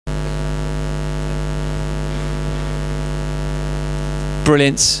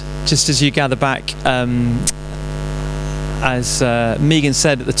Brilliant. Just as you gather back, as Megan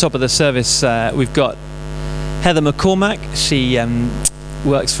said at the top of the service, we've got Heather McCormack. She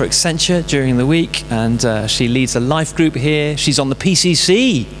works for Accenture during the week, and she leads a life group here. She's on the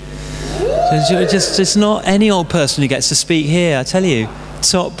PCC. So just not any old person who gets to speak here, I tell you.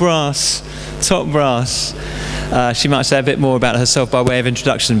 Top brass. She might say a bit more about herself by way of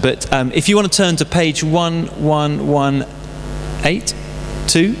introduction, but if you want to turn to page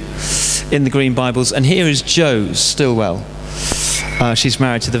 1182 in the Green Bibles, and here is Jo Stillwell. She's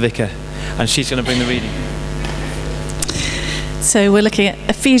married to the vicar, and she's going to bring the reading. So we're looking at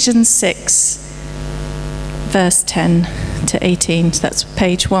Ephesians 6, verse 10 to 18. So that's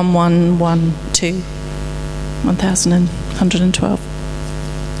page 1112, 1112.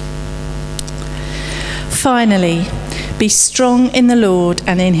 Finally, be strong in the Lord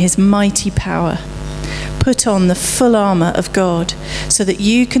and in his mighty power. Put on the full armour of God, so that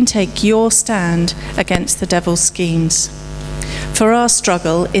you can take your stand against the devil's schemes. For our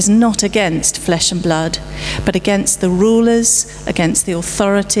struggle is not against flesh and blood, but against the rulers, against the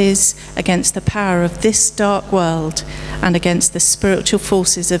authorities, against the power of this dark world, and against the spiritual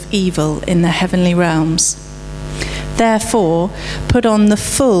forces of evil in the heavenly realms. Therefore, put on the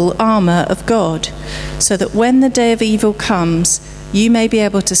full armour of God, so that when the day of evil comes, you may be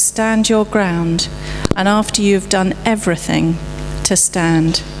able to stand your ground, and after you have done everything, to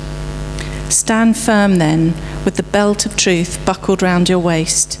stand. Stand firm then, with the belt of truth buckled round your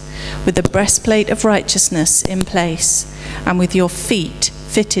waist, with the breastplate of righteousness in place, and with your feet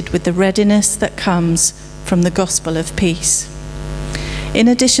fitted with the readiness that comes from the gospel of peace. In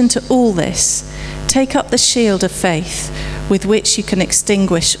addition to all this, take up the shield of faith, with which you can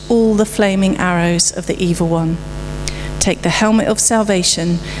extinguish all the flaming arrows of the evil one. Take the helmet of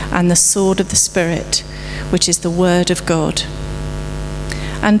salvation and the sword of the Spirit, which is the word of God.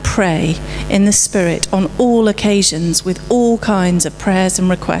 And pray in the Spirit on all occasions with all kinds of prayers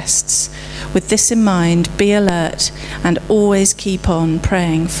and requests. With this in mind, be alert and always keep on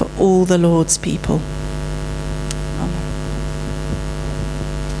praying for all the Lord's people.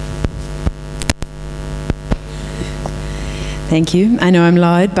 Thank you. I know I'm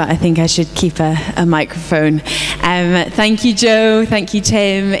loud, but I think I should keep a microphone. Thank you, Jo. Thank you,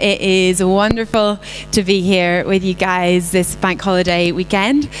 Tim. It is wonderful to be here with you guys this bank holiday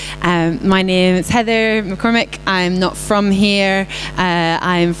weekend. My name is Heather McCormack. I'm not from here.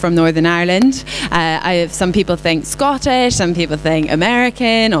 I'm from Northern Ireland. Some people think Scottish, some people think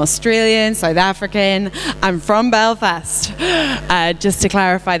American, Australian, South African. I'm from Belfast, just to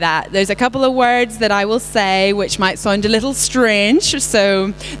clarify that. There's a couple of words that I will say which might sound a little strange,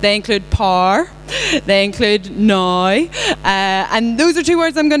 so they include par, they include now, and those are two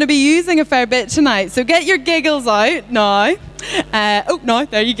words I'm going to be using a fair bit tonight, so get your giggles out now. No,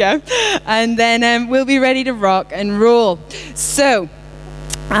 there you go. And then we'll be ready to rock and roll. So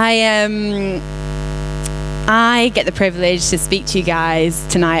I get the privilege to speak to you guys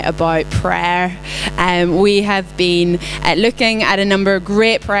tonight about prayer. We have been looking at a number of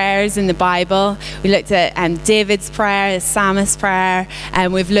great prayers in the Bible. We looked at David's prayer, the psalmist's prayer,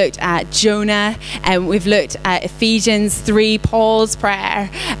 and we've looked at Jonah, and we've looked at Ephesians 3, Paul's prayer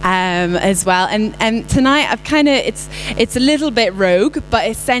as well. And tonight it's a little bit rogue, but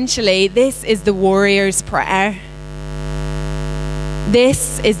essentially this is the warrior's prayer.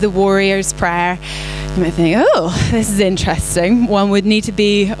 This is the warrior's prayer. You might think, oh, this is interesting. One would need to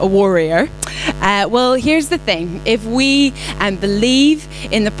be a warrior. Well, here's the thing. If we believe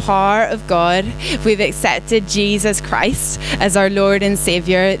in the power of God, if we've accepted Jesus Christ as our Lord and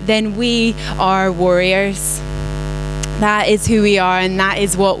Savior, then we are warriors. That is who we are, and that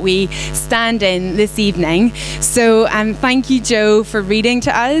is what we stand in this evening. So thank you, Jo, for reading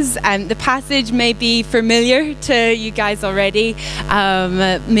to us. The passage may be familiar to you guys already.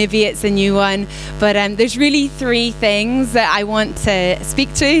 Maybe it's a new one. But there's really three things that I want to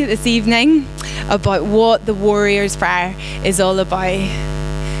speak to this evening about what the warrior's prayer is all about.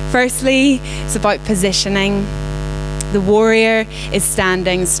 Firstly, it's about positioning. The warrior is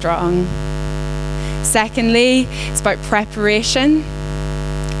standing strong. Secondly, it's about preparation.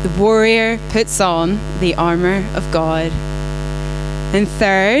 The warrior puts on the armour of God. And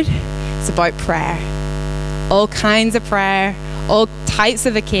third, it's about prayer. All kinds of prayer, all types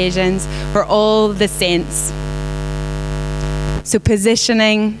of occasions for all the saints. So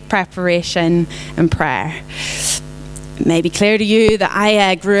positioning, preparation, and prayer. It may be clear to you that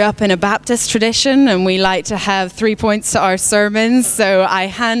I grew up in a Baptist tradition, and we like to have 3 points to our sermons, so I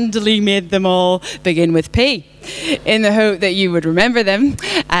handily made them all begin with P. in the hope that you would remember them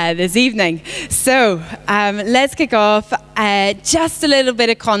this evening. So let's kick off. Just a little bit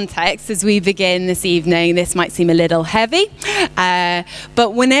of context as we begin this evening. This might seem a little heavy,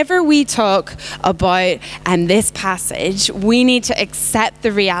 but whenever we talk about this passage, we need to accept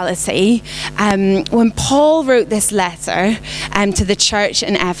the reality. When Paul wrote this letter to the church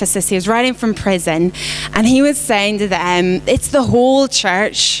in Ephesus, he was writing from prison, and he was saying to them, it's the whole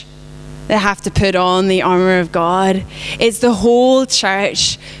church that have to put on the armor of God. It's the whole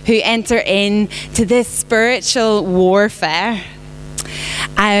church who enter into this spiritual warfare.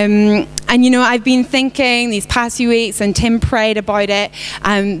 And I've been thinking these past few weeks, and Tim prayed about it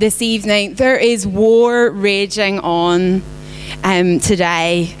this evening. There is war raging on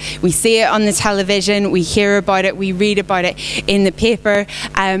today. We see it on the television, we hear about it, we read about it in the paper,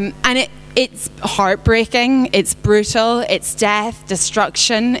 and it's heartbreaking, it's brutal, it's death,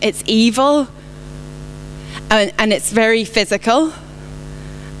 destruction, it's evil, and it's very physical.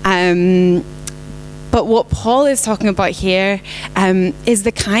 But what Paul is talking about here is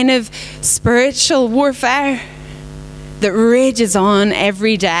the kind of spiritual warfare that rages on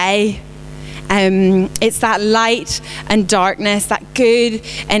every day. It's that light and darkness, that good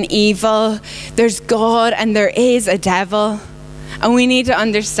and evil. There's God and there is a devil. And we need to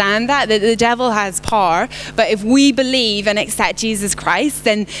understand that the devil has power, but if we believe and accept Jesus Christ,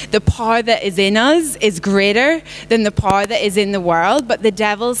 then the power that is in us is greater than the power that is in the world, but the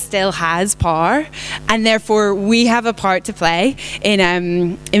devil still has power, and therefore we have a part to play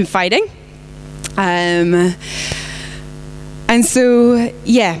in fighting. And so,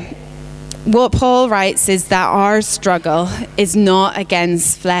 what Paul writes is that our struggle is not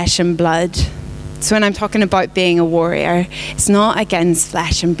against flesh and blood. So when I'm talking about being a warrior, it's not against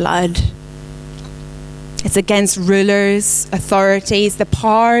flesh and blood. It's against rulers, authorities, the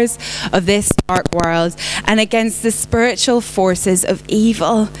powers of this dark world, and against the spiritual forces of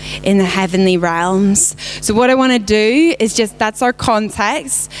evil in the heavenly realms. So what I want to do is that's our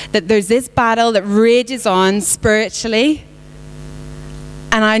context, that there's this battle that rages on spiritually.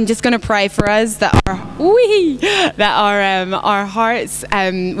 And I'm just going to pray for us that our hearts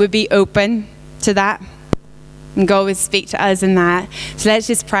would be open to that, and God would speak to us in that. So let's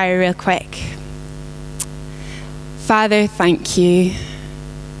just pray real quick. Father, thank you.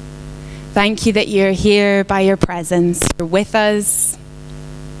 Thank you that you're here by your presence. You're with us.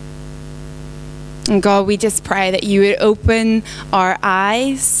 And God, we just pray that you would open our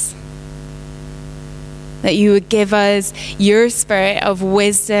eyes, that you would give us your spirit of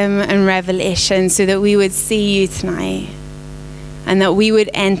wisdom and revelation so that we would see you tonight. And that we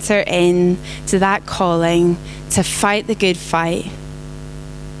would enter into that calling to fight the good fight,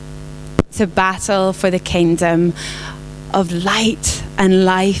 to battle for the kingdom of light and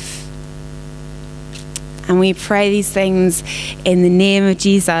life. And we pray these things in the name of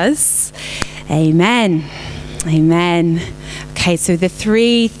Jesus. Amen. Amen. Okay, so the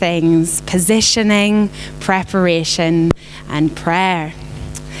three things: positioning, preparation, and prayer.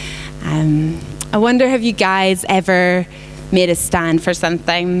 I wonder, have you guys ever made a stand for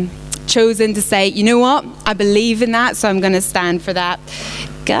something, chosen to say, you know what, I believe in that, so I'm going to stand for that?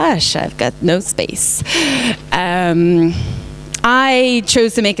 Gosh, I've got no space. I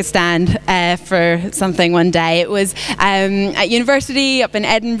chose to make a stand for something one day. It was at university up in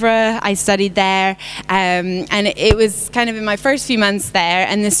Edinburgh. I studied there, and it was kind of in my first few months there,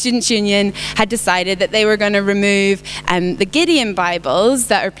 and the Students' Union had decided that they were going to remove the Gideon Bibles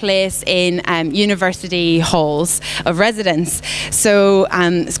that are placed in university halls of residence. So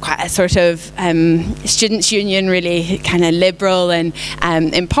it's quite a sort of Students' Union, really kind of liberal and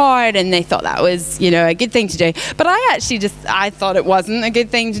empowered, and they thought that was, a good thing to do. But I thought it wasn't a good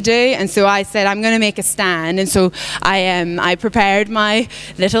thing to do, and so I said, I'm going to make a stand. And so I prepared my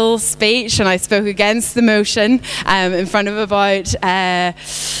little speech, and I spoke against the motion in front of about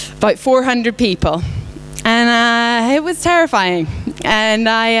 400 people. And it was terrifying, and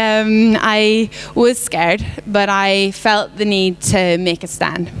I was scared, but I felt the need to make a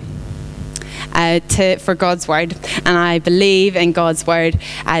stand for God's word, and I believe in God's word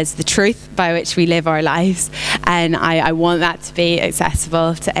as the truth by which we live our lives, and I want that to be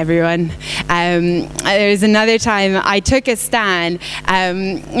accessible to everyone. There was another time I took a stand,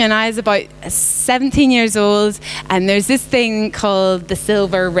 and I was about 17 years old, and there's this thing called the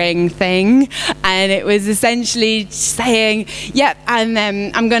silver ring thing, and it was essentially saying, yep,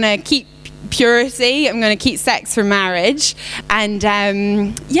 I'm going to keep purity, I'm going to keep sex for marriage. And so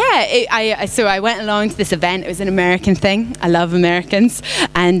I went along to this event. It was an American thing. I love Americans,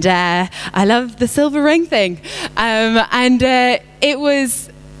 and I love the silver ring thing. It was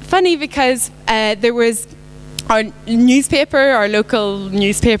funny because there was our newspaper, our local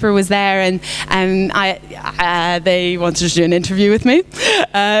newspaper was there, and they wanted to do an interview with me.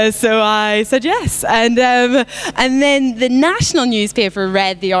 So I said yes. And then the national newspaper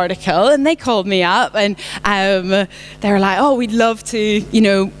read the article, and they called me up, and they were like, oh, we'd love to,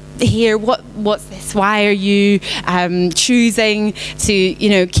 hear what's this, why are you choosing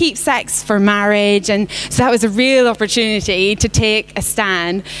to keep sex for marriage. And so that was a real opportunity to take a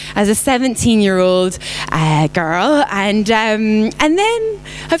stand as a 17-year-old girl. And then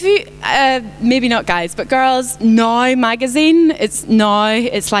have you maybe not guys but girls, Now magazine,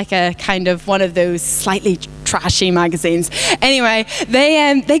 it's like a kind of one of those slightly trashy magazines. Anyway,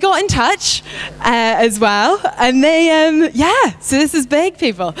 they got in touch as well, and so this is big,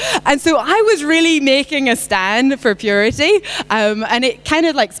 people. And so I was really making a stand for purity, and it kind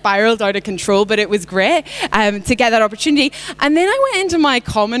of like spiraled out of control, but it was great to get that opportunity. And then I went into my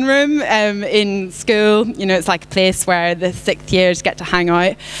common room in school. It's like a place where the 6th years get to hang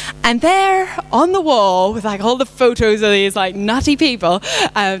out, and there on the wall with like all the photos of these like nutty people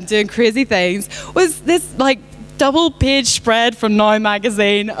doing crazy things was this like double-page spread from Now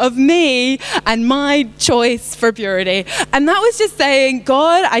magazine of me and my choice for purity. And that was just saying,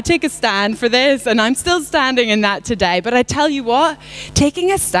 God, I take a stand for this, and I'm still standing in that today. But I tell you what,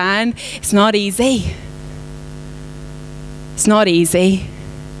 taking a stand is not easy. It's not easy.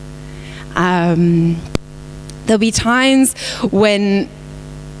 There'll be times when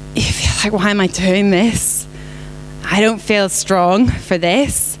you feel like, why am I doing this? I don't feel strong for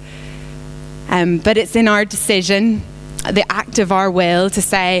this. But it's in our decision, the act of our will, to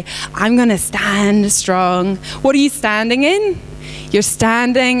say, I'm going to stand strong. What are you standing in? You're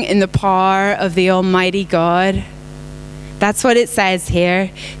standing in the power of the Almighty God. That's what it says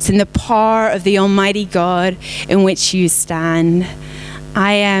here. It's in the power of the Almighty God in which you stand.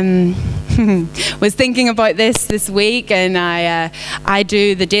 I was thinking about this week, and I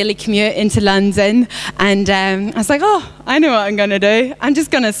do the daily commute into London, and I was like, oh, I know what I'm going to do. I'm just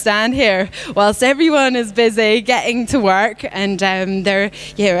going to stand here whilst everyone is busy getting to work, and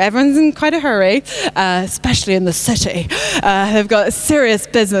everyone's in quite a hurry, especially in the city. They've got serious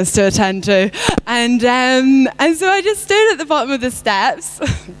business to attend to, and so I just stood at the bottom of the steps.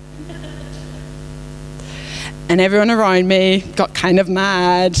 And everyone around me got kind of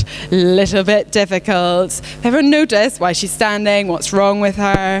mad, a little bit difficult. Everyone noticed why she's standing, what's wrong with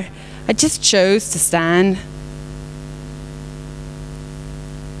her. I just chose to stand.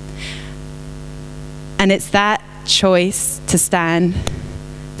 And it's that choice to stand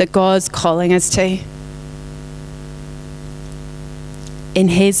that God's calling us to. In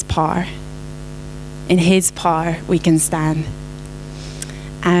His power. In His power, we can stand.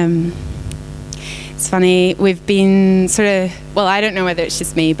 It's funny, we've been I don't know whether it's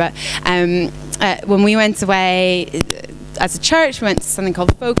just me, but when we went away as a church, we went to something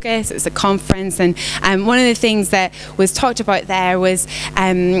called Focus. It was a conference, and one of the things that was talked about there was,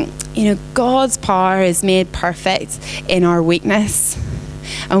 God's power is made perfect in our weakness.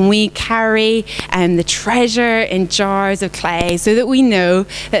 And we carry the treasure in jars of clay so that we know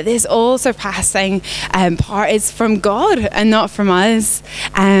that this all-surpassing power is from God and not from us.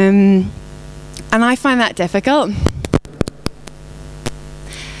 And I find that difficult.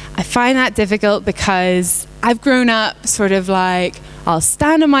 I find that difficult because I've grown up sort of like, I'll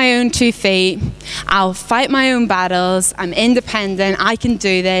stand on my own 2 feet, I'll fight my own battles, I'm independent, I can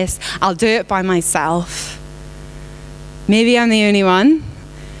do this, I'll do it by myself. Maybe I'm the only one,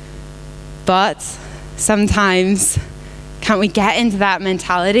 but sometimes can't we get into that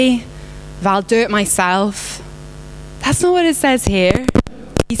mentality of I'll do it myself? That's not what it says here.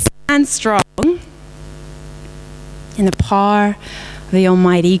 We stand strong in the power of the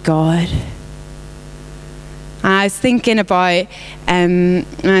Almighty God. I was thinking about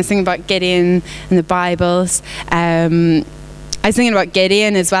Gideon and the Bibles. I was thinking about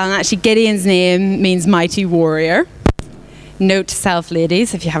Gideon as well, and actually Gideon's name means mighty warrior. Note to self,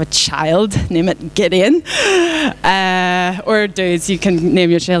 ladies, if you have a child, name it Gideon. Or dudes, you can name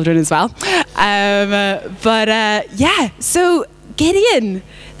your children as well. So Gideon,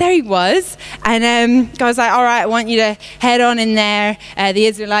 there he was, and God was like, all right, I want you to head on in there. The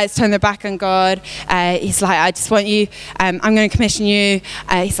Israelites turned their back on God. He's like, I just want you, I'm going to commission you.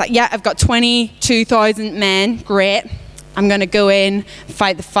 He's like, yeah, I've got 22,000 men, great. I'm going to go in,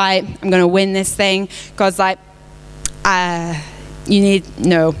 fight the fight, I'm going to win this thing. God's like, not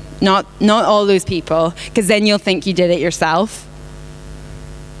all those people, because then you'll think you did it yourself.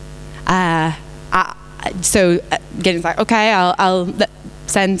 So Gideon's like, okay, I'll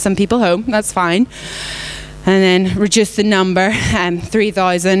send some people home, that's fine. and then reduced the number,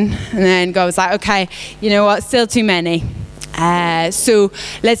 3,000. And then God was like, okay, you know what, still too many. So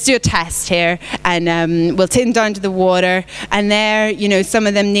let's do a test here, and we'll take them down to the water. And there, some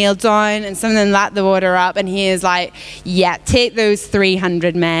of them kneeled down and some of them lapped the water up. And he is like, yeah, take those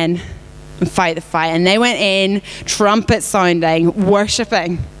 300 men and fight the fight. And they went in, trumpet sounding,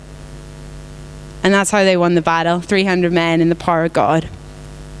 worshipping. And that's how they won the battle, 300 men in the power of God.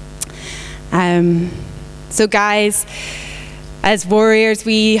 So guys, as warriors,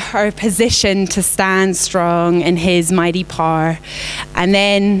 we are positioned to stand strong in his mighty power. And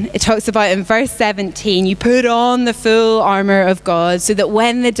then it talks about in verse 17, you put on the full armor of God so that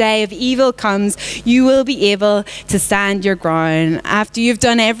when the day of evil comes, you will be able to stand your ground after you've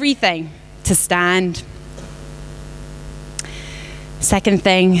done everything to stand. Second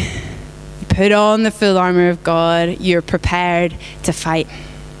thing, you put on the full armor of God, you're prepared to fight.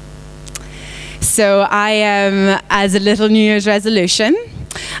 So as a little New Year's resolution,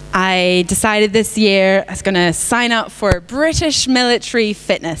 I decided this year I was going to sign up for British military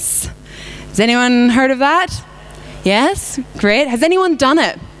fitness. Has anyone heard of that? Yes? Great. Has anyone done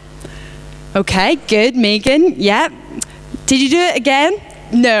it? Okay, good. Megan, yeah. Did you do it again?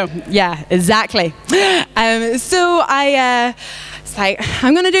 No. Yeah, exactly. So I... It's like,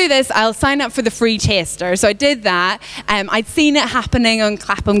 I'm going to do this. I'll sign up for the free taster. So I did that. I'd seen it happening on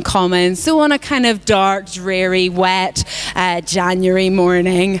Clapham Common. So on a kind of dark, dreary, wet January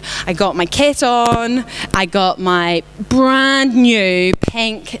morning, I got my kit on. I got my brand new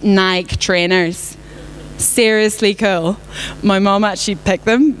pink Nike trainers. Seriously cool. My mom actually picked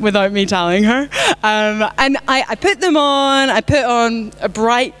them without me telling her. And I put them on. I put on a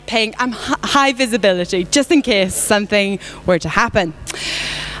bright pink. I'm high visibility, just in case something were to happen.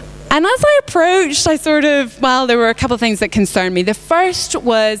 And as I approached, there were a couple of things that concerned me. The first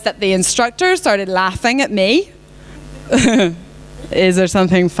was that the instructor started laughing at me. Is there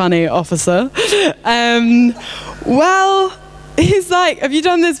something funny, officer? He's like, have you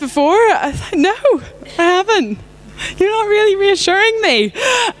done this before? I was like, no, I haven't. You're not really reassuring me.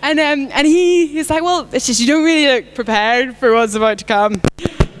 And he's like, well, it's just you don't really look prepared for what's about to come.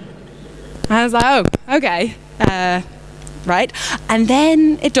 I was like, oh, okay. Right. And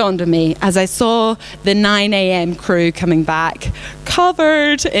then it dawned on me as I saw the 9 a.m. crew coming back,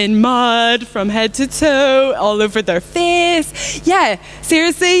 covered in mud from head to toe, all over their face. Yeah,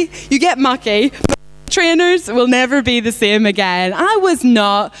 seriously, you get mucky. Trainers will never be the same again. I was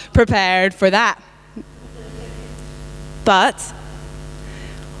not prepared for that. But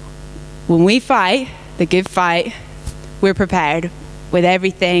when we fight the good fight, we're prepared with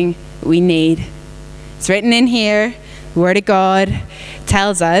everything we need. It's written in here. The Word of God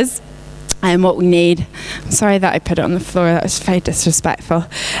tells us what we need. I'm sorry that I put it on the floor. That was very disrespectful.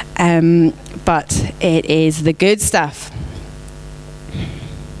 But it is the good stuff.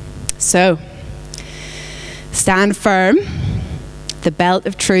 So, stand firm, the belt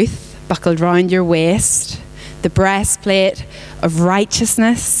of truth buckled round your waist, the breastplate of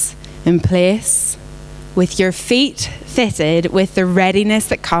righteousness in place, with your feet fitted with the readiness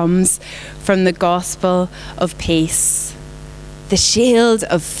that comes from the gospel of peace, the shield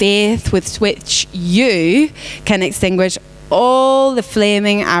of faith with which you can extinguish all the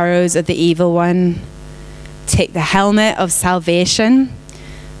flaming arrows of the evil one. Take the helmet of salvation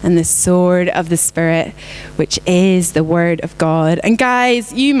and the sword of the Spirit, which is the Word of God. And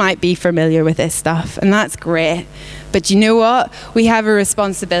guys, you might be familiar with this stuff, and that's great. But you know what? We have a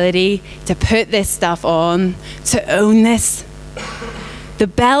responsibility to put this stuff on, to own this. The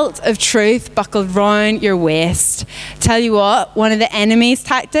belt of truth buckled round your waist. Tell you what, one of the enemy's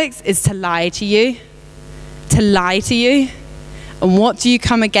tactics is to lie to you. To lie to you. And what do you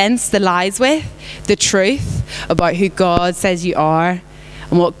come against the lies with? The truth about who God says you are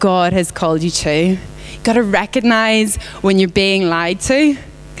and what God has called you to. You've got to recognize when you're being lied to.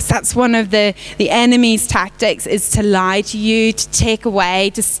 Because that's one of the enemy's tactics, is to lie to you, to take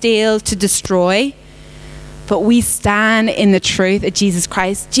away, to steal, to destroy. But we stand in the truth of Jesus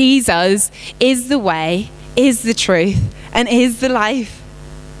Christ. Jesus is the way, is the truth, and is the life.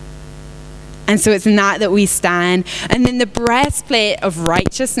 And so it's in that we stand. And then the breastplate of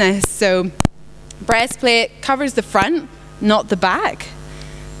righteousness. So breastplate covers the front, not the back.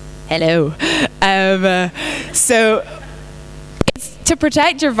 Hello. So it's to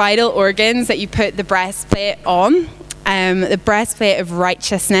protect your vital organs that you put the breastplate on. The breastplate of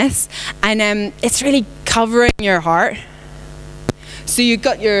righteousness. And it's really covering your heart. So you've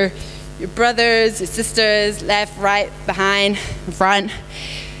got your brothers, your sisters, left, right, behind, in front.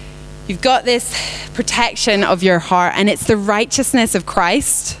 You've got this protection of your heart, and it's the righteousness of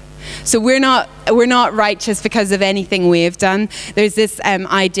Christ. So we're not righteous because of anything we've done. There's this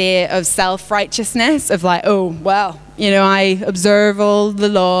idea of self-righteousness, of like, oh, well, I observe all the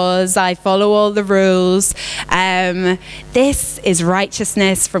laws, I follow all the rules. This is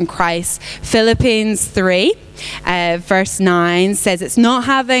righteousness from Christ. Philippians 3, verse 9 says, it's not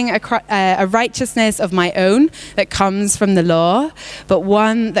having a righteousness of my own that comes from the law, but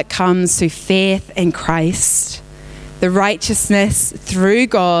one that comes through faith in Christ. The righteousness through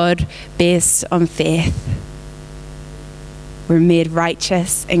God based on faith. We're made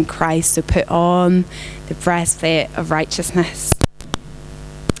righteous in Christ, so put on the breastplate of righteousness.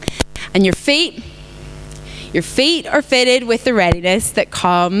 And your feet are fitted with the readiness that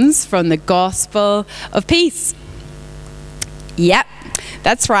comes from the gospel of peace. Yep,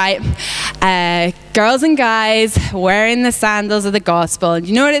 that's right. Girls and guys wearing the sandals of the gospel. And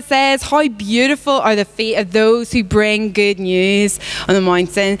you know what it says? How beautiful are the feet of those who bring good news on the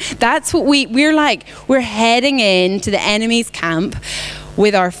mountain. That's what we're like. We're heading into the enemy's camp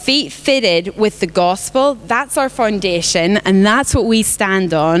with our feet fitted with the gospel. That's our foundation, and that's what we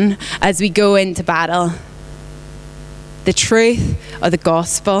stand on as we go into battle. The truth of the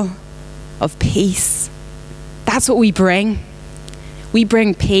gospel of peace. That's what we bring. We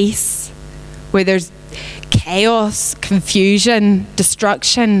bring peace where there's chaos, confusion,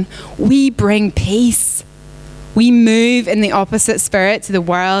 destruction. We bring peace. We move in the opposite spirit to the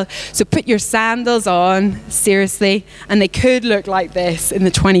world. So put your sandals on, seriously, and they could look like this in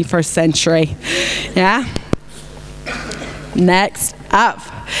the 21st century. Yeah? Next up,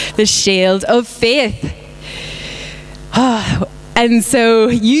 the shield of faith. And so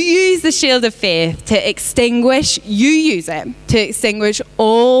you use the shield of faith to extinguish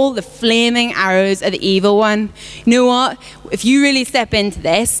all the flaming arrows of the evil one. You know what? If you really step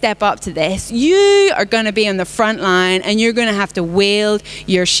up to this, you are going to be on the front line and you're going to have to wield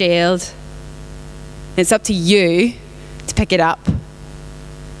your shield. It's up to you to pick it up.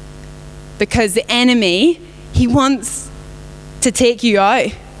 Because the enemy, he wants to take you out.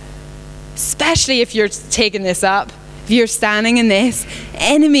 Especially if you're taking this up. If you're standing in this,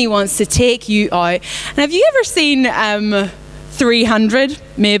 enemy wants to take you out. And have you ever seen 300,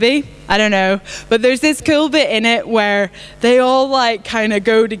 maybe? I don't know. But there's this cool bit in it where they all like kind of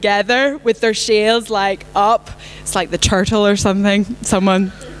go together with their shields like up. It's like the turtle or something.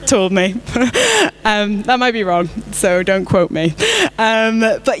 Someone told me. That might be wrong, so don't quote me.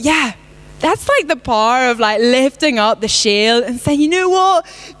 But yeah. That's like the power of like lifting up the shield and saying, you know what?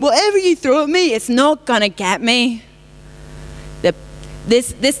 Whatever you throw at me, it's not going to get me.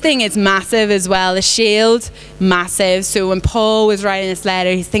 This thing is massive as well. The shield, massive. So when Paul was writing this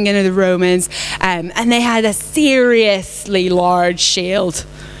letter, he's thinking of the Romans, and they had a seriously large shield.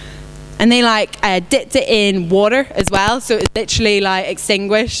 And they dipped it in water as well. So it literally like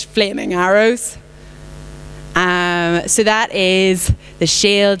extinguished flaming arrows. So that is the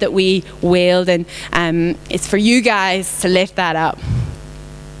shield that we wield, and it's for you guys to lift that up.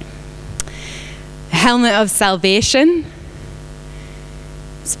 The helmet of salvation.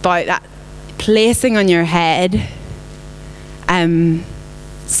 It's about that placing on your head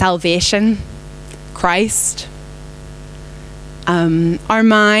salvation, Christ. Our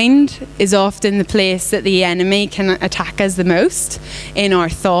mind is often the place that the enemy can attack us the most, in our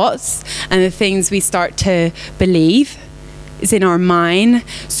thoughts and the things we start to believe is in our mind.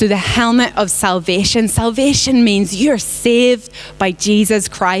 So the helmet of salvation. Salvation means you're saved by Jesus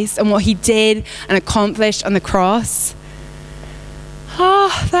Christ and what he did and accomplished on the cross.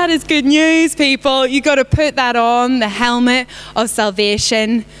 Oh, that is good news, people. You got to put that on, the helmet of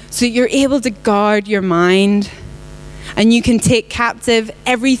salvation, so that you're able to guard your mind. And you can take captive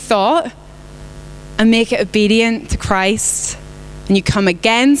every thought and make it obedient to Christ. And you come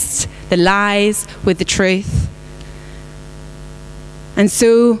against the lies with the truth. And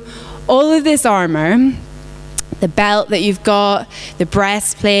so all of this armor, the belt that you've got, the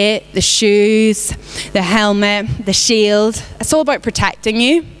breastplate, the shoes, the helmet, the shield, it's all about protecting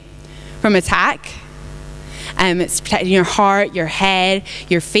you from attack. It's protecting your heart, your head,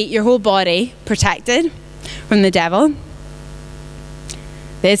 your feet, your whole body, protected from the devil.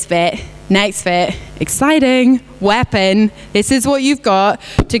 This bit, next bit, exciting, weapon. This is what you've got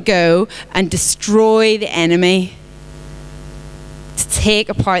to go and destroy the enemy, to take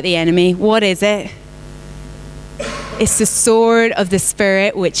apart the enemy. What is it? It's the sword of the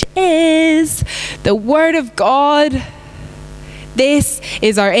Spirit, which is the Word of God. This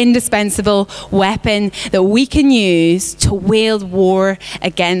is our indispensable weapon that we can use to wield war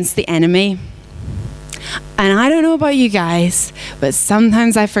against the enemy. And I don't know about you guys, but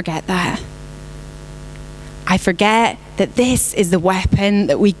sometimes I forget that. I forget that this is the weapon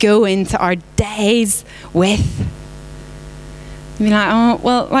that we go into our days with. You'd be like, oh,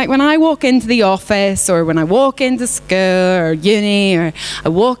 well, like when I walk into the office or when I walk into school or uni or I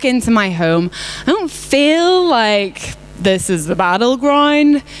walk into my home, I don't feel like this is the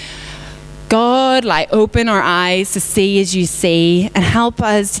battleground. God, like, open our eyes to see as you see and help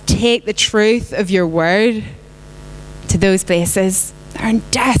us to take the truth of your word to those places that are in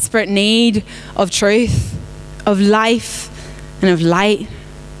desperate need of truth, of life, and of light.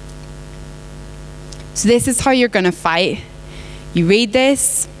 So this is how you're going to fight. You read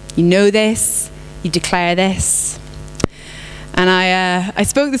this, you know this, you declare this. And I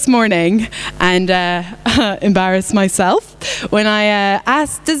spoke this morning and embarrassed myself when I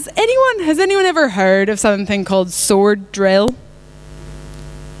asked, has anyone ever heard of something called sword drill?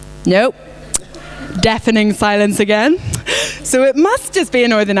 Nope. Deafening silence again. So it must just be a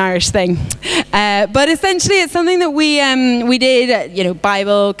Northern Irish thing. But essentially it's something that we did at,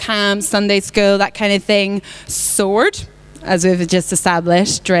 Bible camp, Sunday school, that kind of thing. Sword, as we've just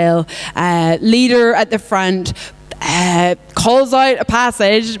established, drill. Leader at the front calls out a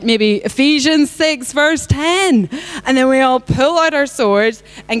passage, maybe Ephesians 6 verse 10, and then we all pull out our swords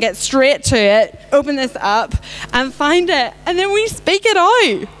and get straight to it, open this up and find it, and then we speak it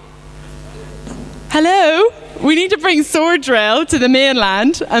out. Hello? We need to bring sword drill to the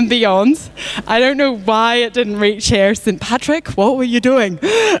mainland and beyond. I don't know why it didn't reach here. St. Patrick, what were you doing?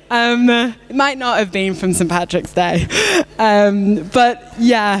 It might not have been from St. Patrick's Day. But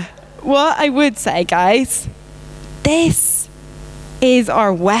yeah, what I would say, guys, this is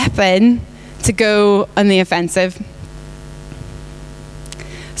our weapon to go on the offensive.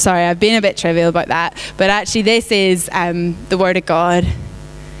 Sorry, I've been a bit trivial about that, but actually this is the Word of God.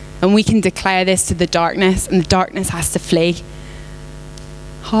 And we can declare this to the darkness, and the darkness has to flee.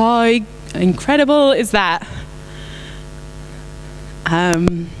 How incredible is that?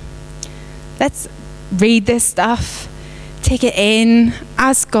 Let's read this stuff, take it in,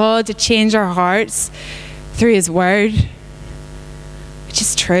 ask God to change our hearts through His Word, which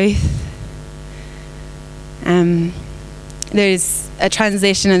is truth. There's a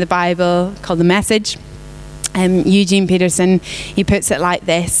translation of the Bible called The Message. Eugene Peterson, he puts it like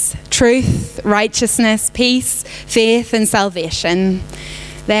this: truth, righteousness, peace, faith, and salvation.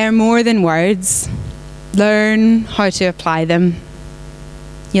 They are more than words. Learn how to apply them.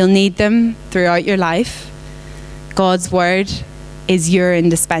 You'll need them throughout your life. God's word is your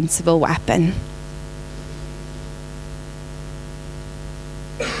indispensable weapon.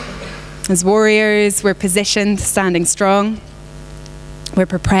 As warriors, we're positioned, standing strong. We're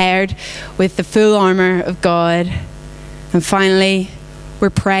prepared with the full armor of God. And finally, we're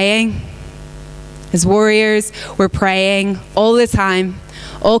praying. As warriors, we're praying all the time,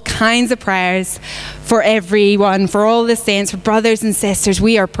 all kinds of prayers for everyone, for all the saints, for brothers and sisters.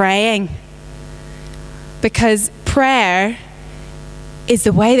 We are praying. Because prayer is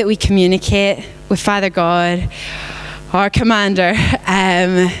the way that we communicate with Father God, our commander.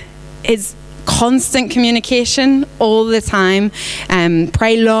 It's constant communication all the time.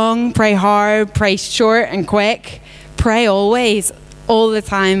 Pray long, pray hard, pray short and quick. Pray always, all the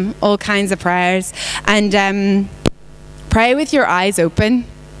time, all kinds of prayers. And pray with your eyes open.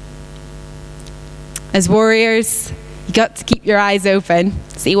 As warriors, you got to keep your eyes open,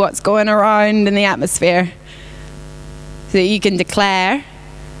 see what's going around in the atmosphere, so that you can declare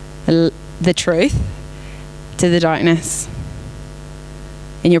the truth to the darkness.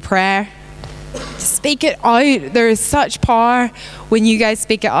 In your prayer, speak it out. There is such power when you guys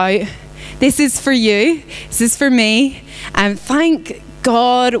speak it out. This is for you. This is for me. And thank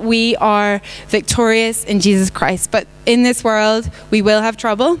God we are victorious in Jesus Christ. But in this world, we will have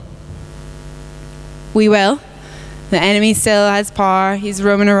trouble. We will. The enemy still has power. He's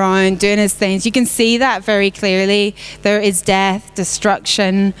roaming around, doing his things. You can see that very clearly. There is death,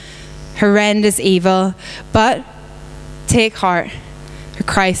 destruction, horrendous evil. But take heart.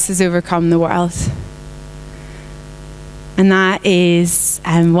 Christ has overcome the world. And that is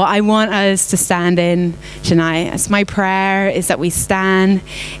what I want us to stand in tonight. It's my prayer is that we stand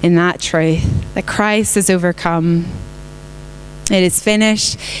in that truth, that Christ has overcome. It is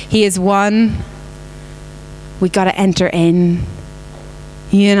finished. He has won. We got to enter in.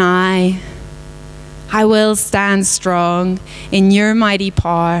 You and I will stand strong in your mighty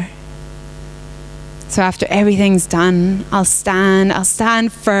power. So after everything's done, I'll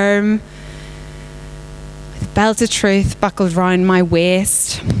stand firm with a belt of truth buckled round my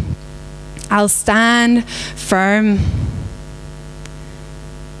waist. I'll stand firm.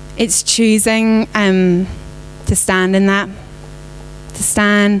 It's choosing to stand in that, to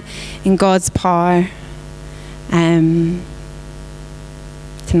stand in God's power.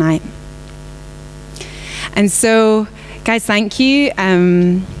 tonight. And so, guys, thank you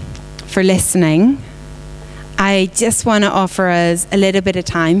for listening. I just want to offer us a little bit of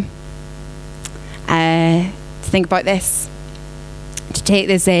time to think about this, to take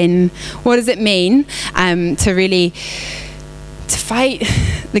this in. What does it mean to fight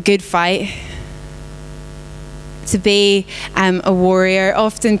the good fight? To be a warrior.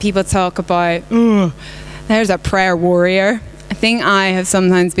 Often people talk about, there's a prayer warrior. I think I have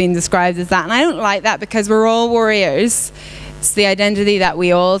sometimes been described as that, and I don't like that, because we're all warriors. It's the identity that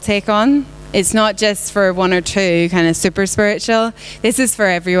we all take on. It's not just for one or two kind of super spiritual. This is for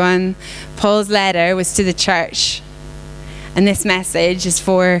everyone. Paul's letter was to the church, and this message is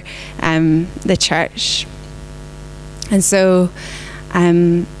for the church. And so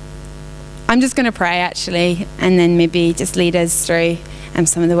I'm just going to pray, actually, and then maybe just lead us through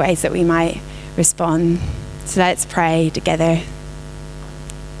some of the ways that we might respond. So let's pray together.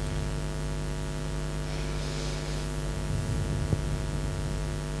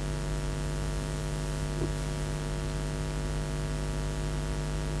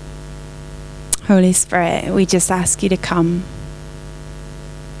 Holy Spirit, we just ask you to come.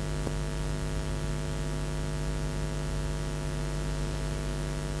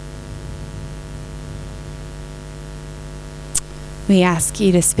 We ask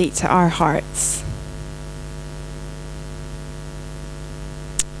you to speak to our hearts,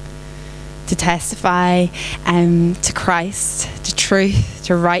 to testify to Christ, to truth,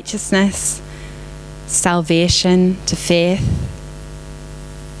 to righteousness, salvation, to faith.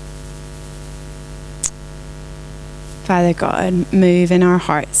 Father God, move in our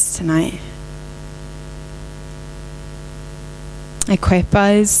hearts tonight. Equip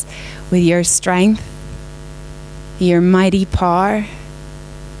us with your strength, your mighty power,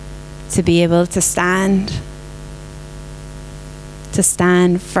 to be able to stand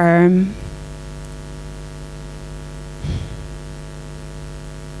firm.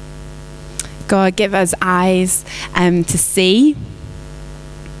 God, give us eyes to see,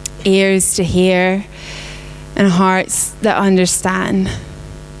 ears to hear, and hearts that understand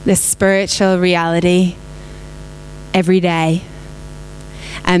the spiritual reality every day.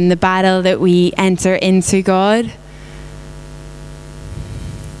 And the battle that we enter into, God,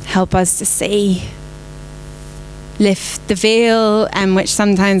 help us to see. Lift the veil which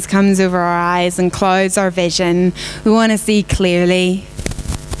sometimes comes over our eyes and clouds our vision. We want to see clearly.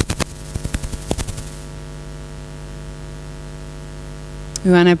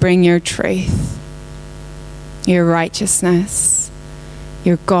 We want to bring your truth, your righteousness,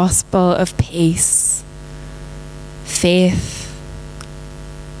 your gospel of peace, faith,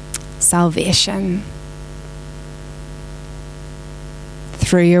 salvation,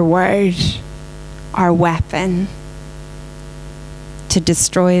 through your word, our weapon to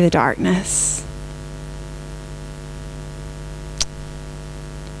destroy the darkness.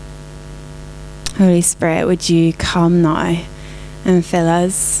 Holy Spirit, would you come now and fill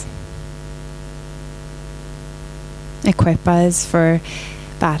us? Equip us for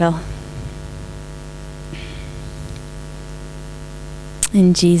battle.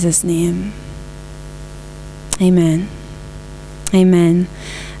 In Jesus' name. Amen. Amen.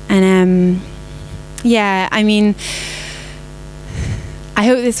 And I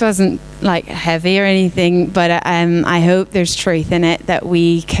hope this wasn't like heavy or anything, but I hope there's truth in it that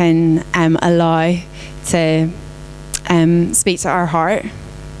we can allow to speak to our heart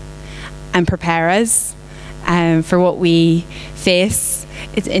and prepare us for what we face.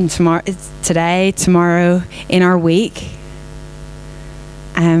 It's today, tomorrow, in our week.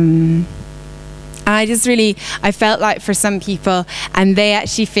 I felt like for some people, and they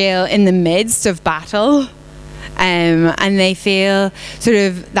actually feel in the midst of battle, and they feel sort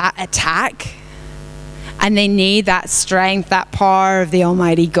of that attack, and they need that strength, that power of the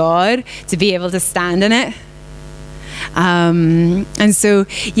Almighty God to be able to stand in it. And so,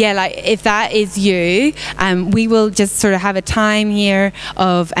 if that is you, we will just sort of have a time here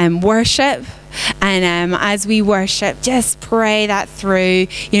of worship. And as we worship, just pray that through.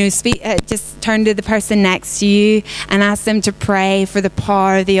 Just turn to the person next to you and ask them to pray for the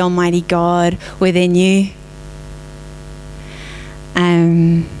power of the Almighty God within you.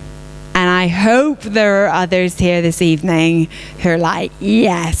 And I hope there are others here this evening who are like,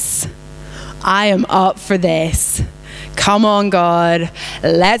 yes, I am up for this. Come on, God,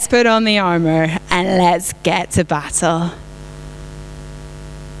 let's put on the armor and let's get to battle.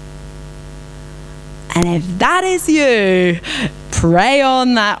 And if that is you, pray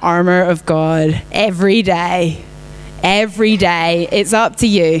on that armor of God every day. Every day. It's up to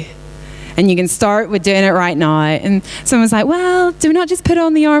you. And you can start with doing it right now. And someone's like, well, do we not just put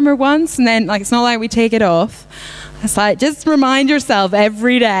on the armor once? And then, like, it's not like we take it off. It's like, just remind yourself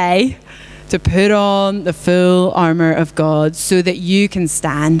every day to put on the full armor of God so that you can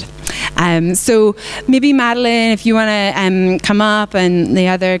stand. So maybe Madeline, if you want to come up, and the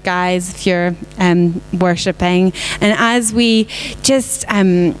other guys, if you're worshipping. And as we just,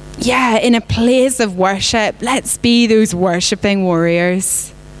 in a place of worship, let's be those worshipping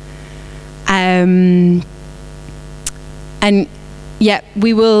warriors. And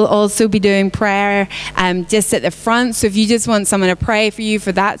we will also be doing prayer just at the front. So if you just want someone to pray for you,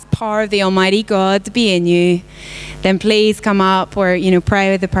 for that power of the Almighty God to be in you, then please come up, or,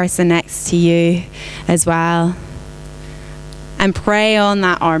 pray with the person next to you as well. And pray on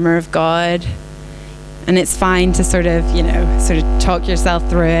that armor of God. And it's fine to sort of talk yourself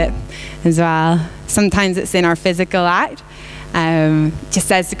through it as well. Sometimes it's in our physical act. Just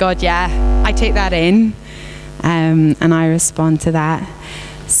says to God, yeah, I take that in. And I respond to that.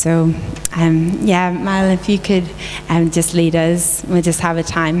 So, Mal, if you could just lead us, we'll just have a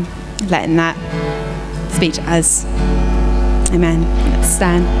time letting that speak to us. Amen. Let's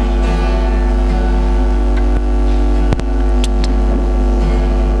stand.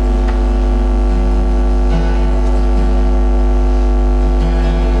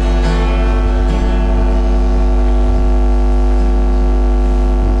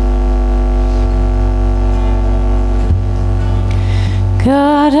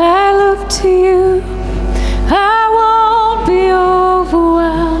 God, I look to you, I won't be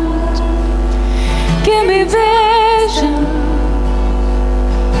overwhelmed. Give me vision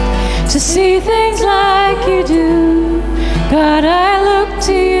to see things like you do. God, I look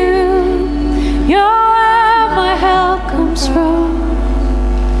to you, you're where my help comes from.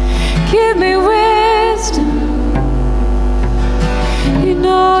 Give me wisdom, you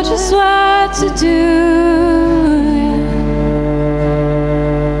know just what to do.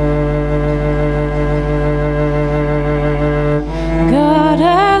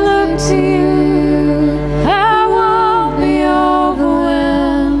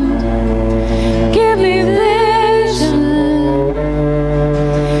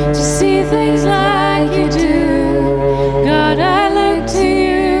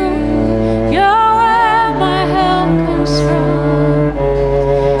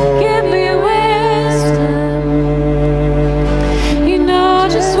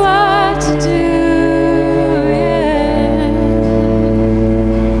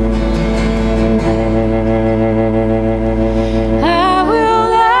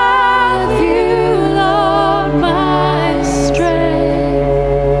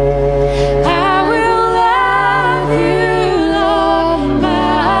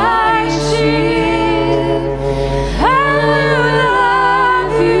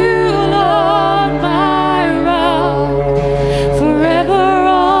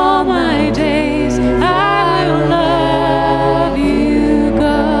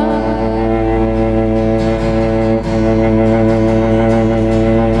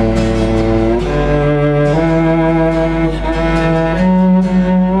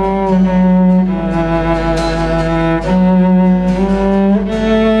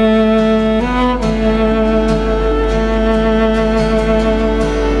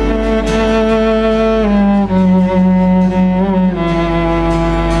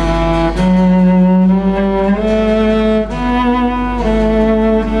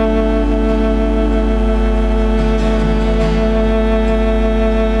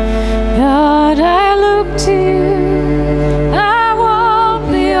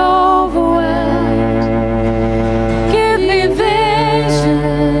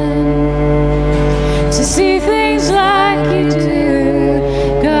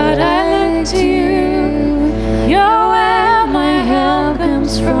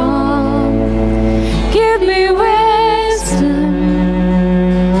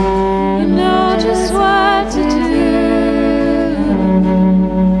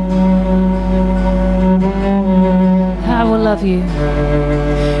 Love you.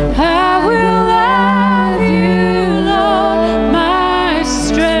 I will love you, Lord, my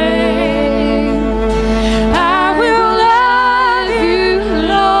strength. I will love you,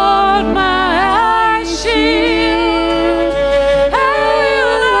 Lord, my shield. I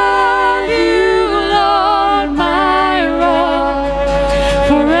will love you, Lord, my rock.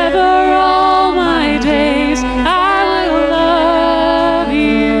 Forever all my days I will love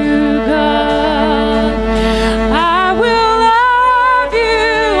you, God. I will love you.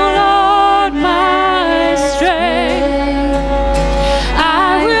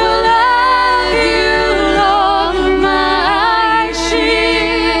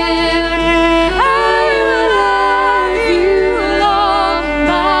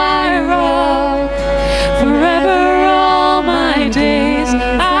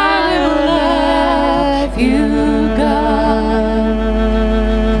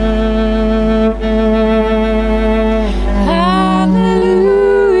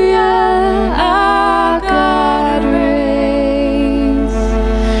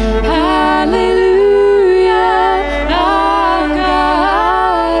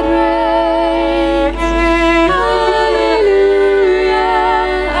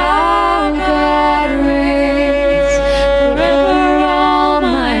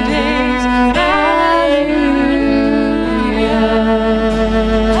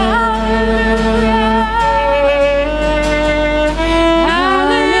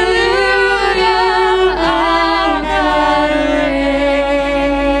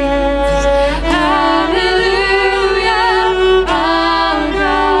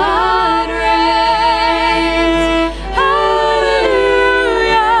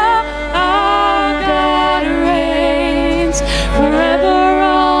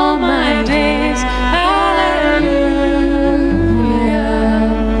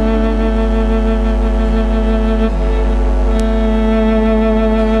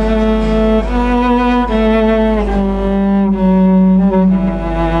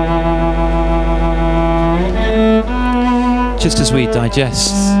 just as we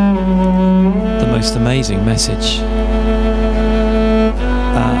digest the most amazing message,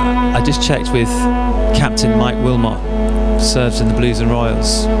 I just checked with Captain Mike Wilmot, serves in the Blues and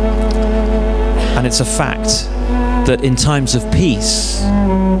Royals, and it's a fact that in times of peace,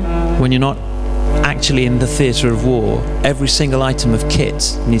 when you're not actually in the theatre of war, every single item of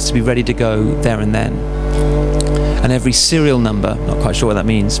kit needs to be ready to go there and then. And every serial number, not quite sure what that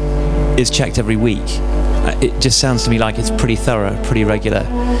means, is checked every week. It just sounds to me like it's pretty thorough, pretty regular.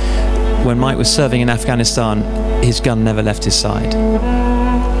 When Mike was serving in Afghanistan, his gun never left his side.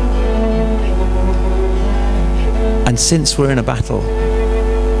 And since we're in a battle,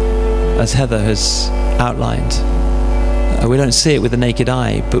 as Heather has outlined, we don't see it with the naked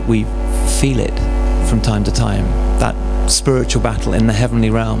eye, but we feel it from time to time, that spiritual battle in the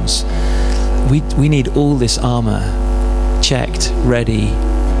heavenly realms. We need all this armor checked, ready,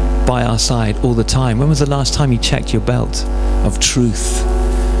 by our side all the time. When was the last time you checked your belt of truth?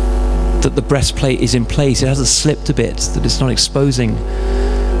 That the breastplate is in place, it hasn't slipped a bit, that it's not exposing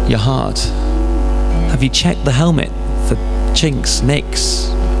your heart. Have you checked the helmet for chinks, nicks,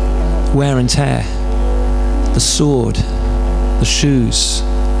 wear and tear? The sword, the shoes,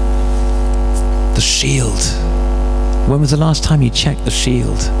 the shield. When was the last time you checked the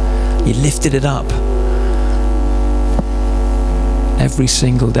shield? You lifted it up. Every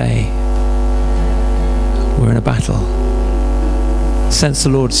single day we're in a battle. Sense the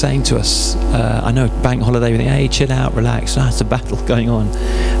Lord saying to us, I know bank holiday, we think, hey, chill out, relax. No, it's a battle going on.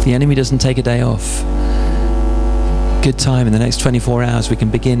 The enemy doesn't take a day off. Good time in the next 24 hours. We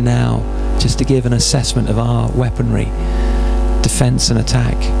can begin now just to give an assessment of our weaponry, defense and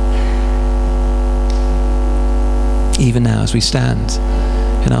attack. Even now as we stand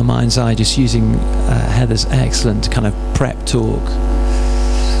in our mind's eye, just using Heather's excellent kind of prep talk.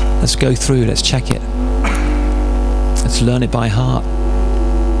 Let's go through, let's check it. Let's learn it by heart.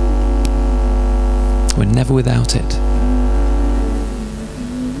 We're never without it.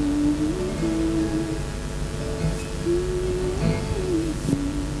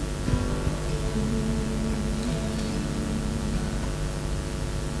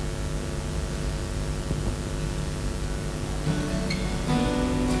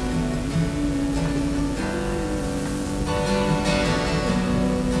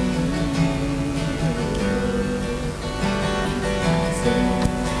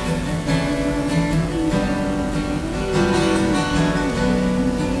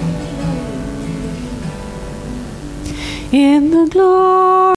 In the glory